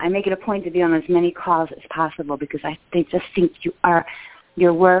 I make it a point to be on as many calls as possible because I just think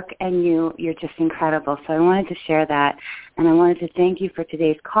your work and you're just incredible. So I wanted to share that, and I wanted to thank you for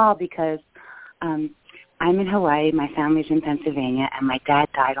today's call because I'm in Hawaii, my family's in Pennsylvania, and my dad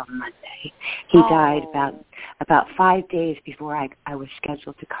died on Monday. He died about 5 days before I was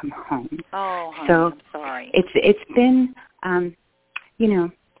scheduled to come home. Oh, honey, so I'm sorry. It's been,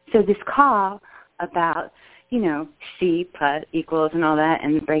 so this call about, C plus equals and all that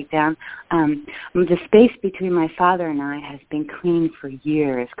and the breakdown, the space between my father and I has been clean for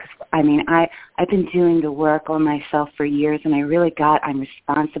years because, I've been doing the work on myself for years and I really I'm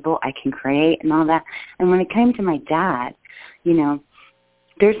responsible, I can create and all that. And when it came to my dad,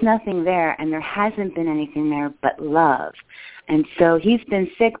 there's nothing there and there hasn't been anything there but love. And so he's been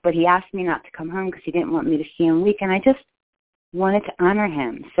sick, but he asked me not to come home because he didn't want me to see him weak, and I just wanted to honor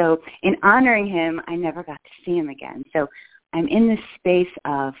him. So in honoring him, I never got to see him again. So I'm in this space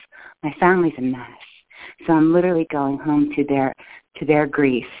of my family's a mess. So I'm literally going home to their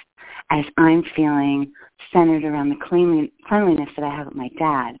grief as I'm feeling centered around the cleanliness that I have with my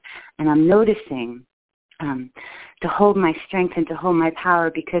dad. And I'm noticing to hold my strength and to hold my power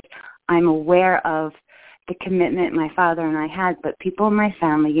because I'm aware of the commitment my father and I had. But people in my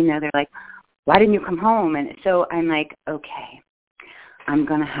family, they're like, why didn't you come home? And so I'm like, okay, I'm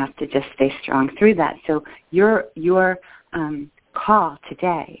going to have to just stay strong through that. So your call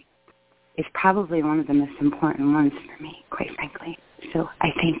today is probably one of the most important ones for me, quite frankly. So I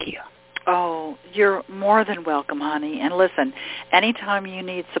thank you. Oh, you're more than welcome, honey. And listen, anytime you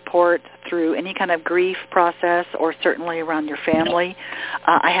need support through any kind of grief process or certainly around your family,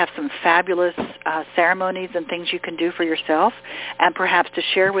 I have some fabulous ceremonies and things you can do for yourself and perhaps to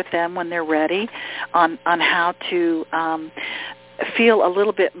share with them when they're ready on how to feel a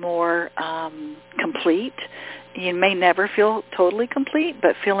little bit more complete. You may never feel totally complete,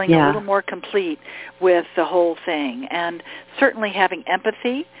 but feeling a little more complete with the whole thing. And certainly having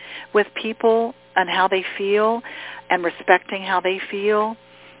empathy with people and how they feel and respecting how they feel,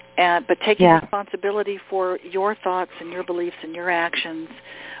 but taking responsibility for your thoughts and your beliefs and your actions,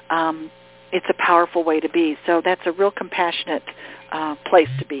 it's a powerful way to be. So that's a real compassionate place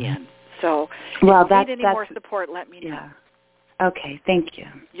to be in. So if you need any more support, let me know. Okay, thank you.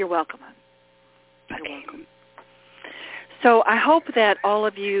 You're welcome. You're welcome. So I hope that all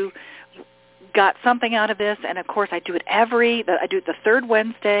of you got something out of this, and of course I do it the third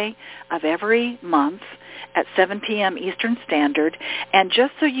Wednesday of every month at 7 p.m. Eastern Standard. And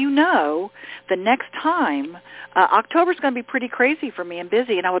just so you know, the next time, October's going to be pretty crazy for me and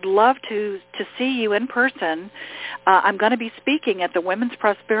busy, and I would love to see you in person. I'm going to be speaking at the Women's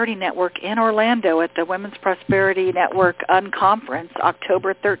Prosperity Network in Orlando at the Women's Prosperity Network Unconference,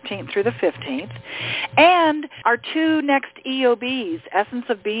 October 13th through the 15th. And our two next EOBs, Essence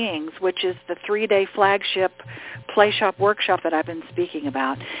of Beings, which is the 3-day flagship Play Shop workshop that I've been speaking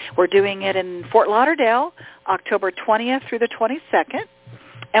about. We're doing it in Fort Lauderdale, October 20th through the 22nd,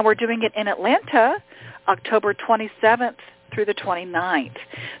 and we're doing it in Atlanta, October 27th through the 29th.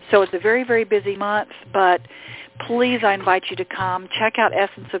 So it's a very, very busy month, but please, I invite you to come. Check out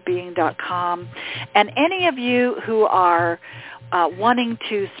essenceofbeing.com. And any of you who are wanting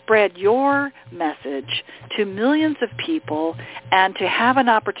to spread your message to millions of people and to have an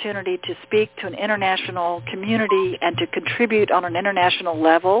opportunity to speak to an international community and to contribute on an international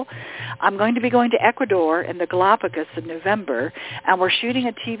level, I'm going to be going to Ecuador in the Galapagos in November, and we're shooting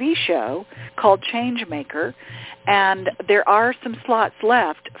a TV show called Changemaker, and there are some slots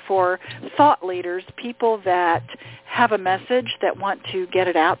left for thought leaders, people that have a message that want to get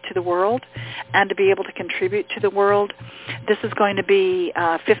it out to the world and to be able to contribute to the world. This is going to be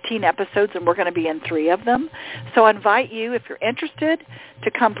 15 episodes, and we're going to be in 3 of them. So I invite you, if you're interested,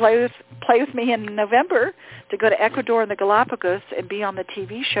 to come play with me in November, to go to Ecuador and the Galapagos and be on the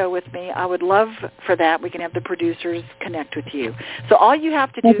TV show with me. I would love for that. We can have the producers connect with you. So all you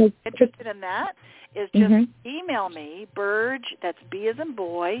have to do, if you're interested in that, is just email me, Burge, that's B as in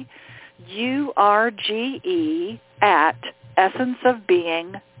boy, URGE at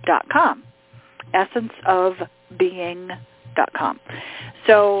essenceofbeing.com. Essenceofbeing.com.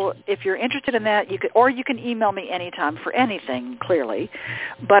 So if you're interested in that, you can email me anytime for anything, clearly.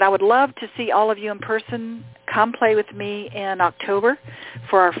 But I would love to see all of you in person. Come play with me in October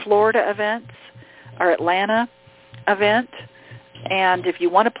for our Florida events, our Atlanta event. And if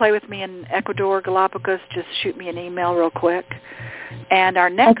you want to play with me in Ecuador, Galapagos, just shoot me an email real quick. And our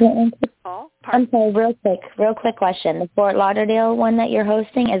next call. I'm sorry, real quick question. The Fort Lauderdale one that you're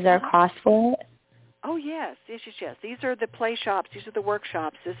hosting, is there a cost for it? Oh, yes. These are the play shops. These are the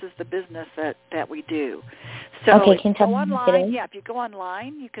workshops. This is the business that we do. So okay, can you tell go me online. Yeah, if you go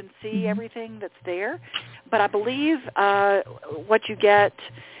online, you can see everything that's there. But I believe what you get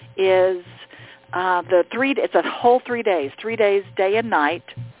is it's a whole 3 days, 3 days, day and night,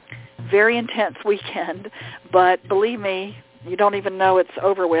 very intense weekend. But believe me, you don't even know it's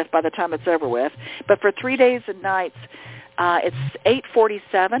over with by the time it's over with. But for 3 days and nights, it's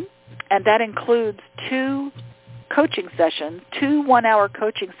 $847. And that includes 2 coaching sessions, 2 one-hour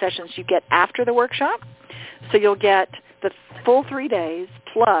coaching sessions you get after the workshop. So you'll get the full 3 days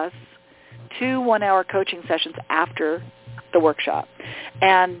plus 2 one-hour coaching sessions after the workshop.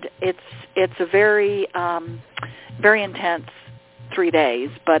 And it's a very, very intense 3 days,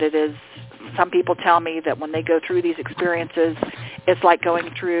 but it is, some people tell me that when they go through these experiences, it's like going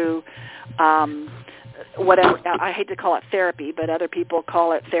through whatever, I hate to call it therapy, but other people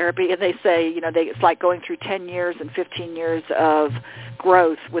call it therapy, and they say, it's like going through 10 years and 15 years of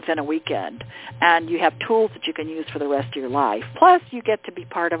growth within a weekend, and you have tools that you can use for the rest of your life. Plus, you get to be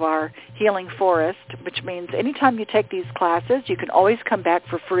part of our Healing Forest, which means anytime you take these classes, you can always come back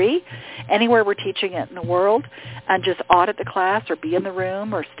for free anywhere we're teaching it in the world and just audit the class or be in the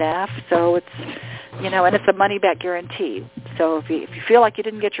room or staff. So it's, and it's a money-back guarantee. So if you feel like you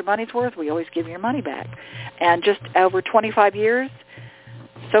didn't get your money's worth, we always give you your money back. And just over 25 years,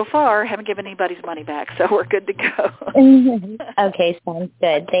 so far, haven't given anybody's money back, so we're good to go. Okay, sounds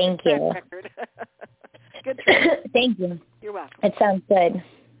good. Thank you. Good. Thank you. You're welcome. It sounds good.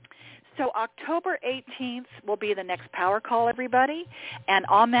 So October 18th will be the next power call, everybody. And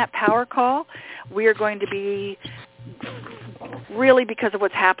on that power call, we are going to be, really because of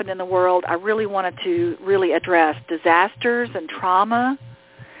what's happened in the world, I really wanted to really address disasters and trauma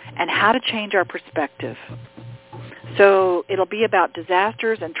and how to change our perspective. So it'll be about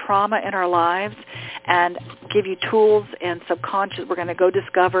disasters and trauma in our lives and give you tools and subconscious. We're going to go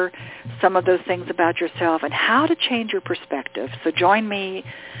discover some of those things about yourself and how to change your perspective. So join me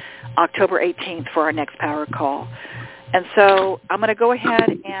October 18th for our next power call. And so I'm going to go ahead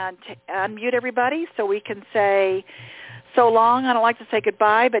and unmute everybody so we can say so long. I don't like to say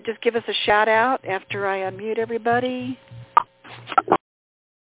goodbye, but just give us a shout out after I unmute everybody.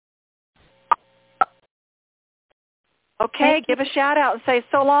 Okay, give a shout out and say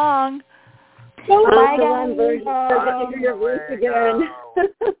so long. Bye, guys. Good to hear your voice again.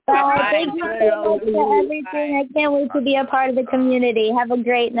 Bye. Thank you so much for everything. I can't wait to be a part of the community. Have a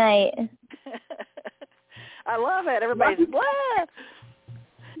great night. I love it. Everybody's blah.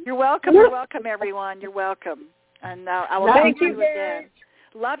 You're welcome. You're welcome, everyone. You're welcome. And I will thank you again.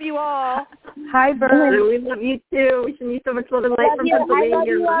 Love you all. Hi, Bert. We love you too. Wishing you so much love and light from Pennsylvania. I love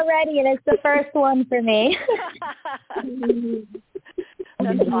you already, and it's the first one for me.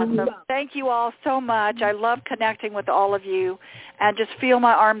 That's awesome. Thank you all so much. I love connecting with all of you and just feel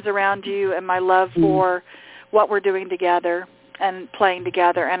my arms around you and my love for what we're doing together and playing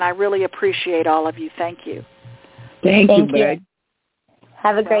together. And I really appreciate all of you. Thank you. Thank you, Bert.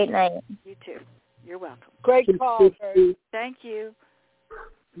 Have a great night. You too. You're welcome. Great call, Bert. Thank you.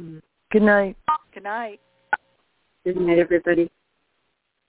 Good night. Good night. Good night, everybody.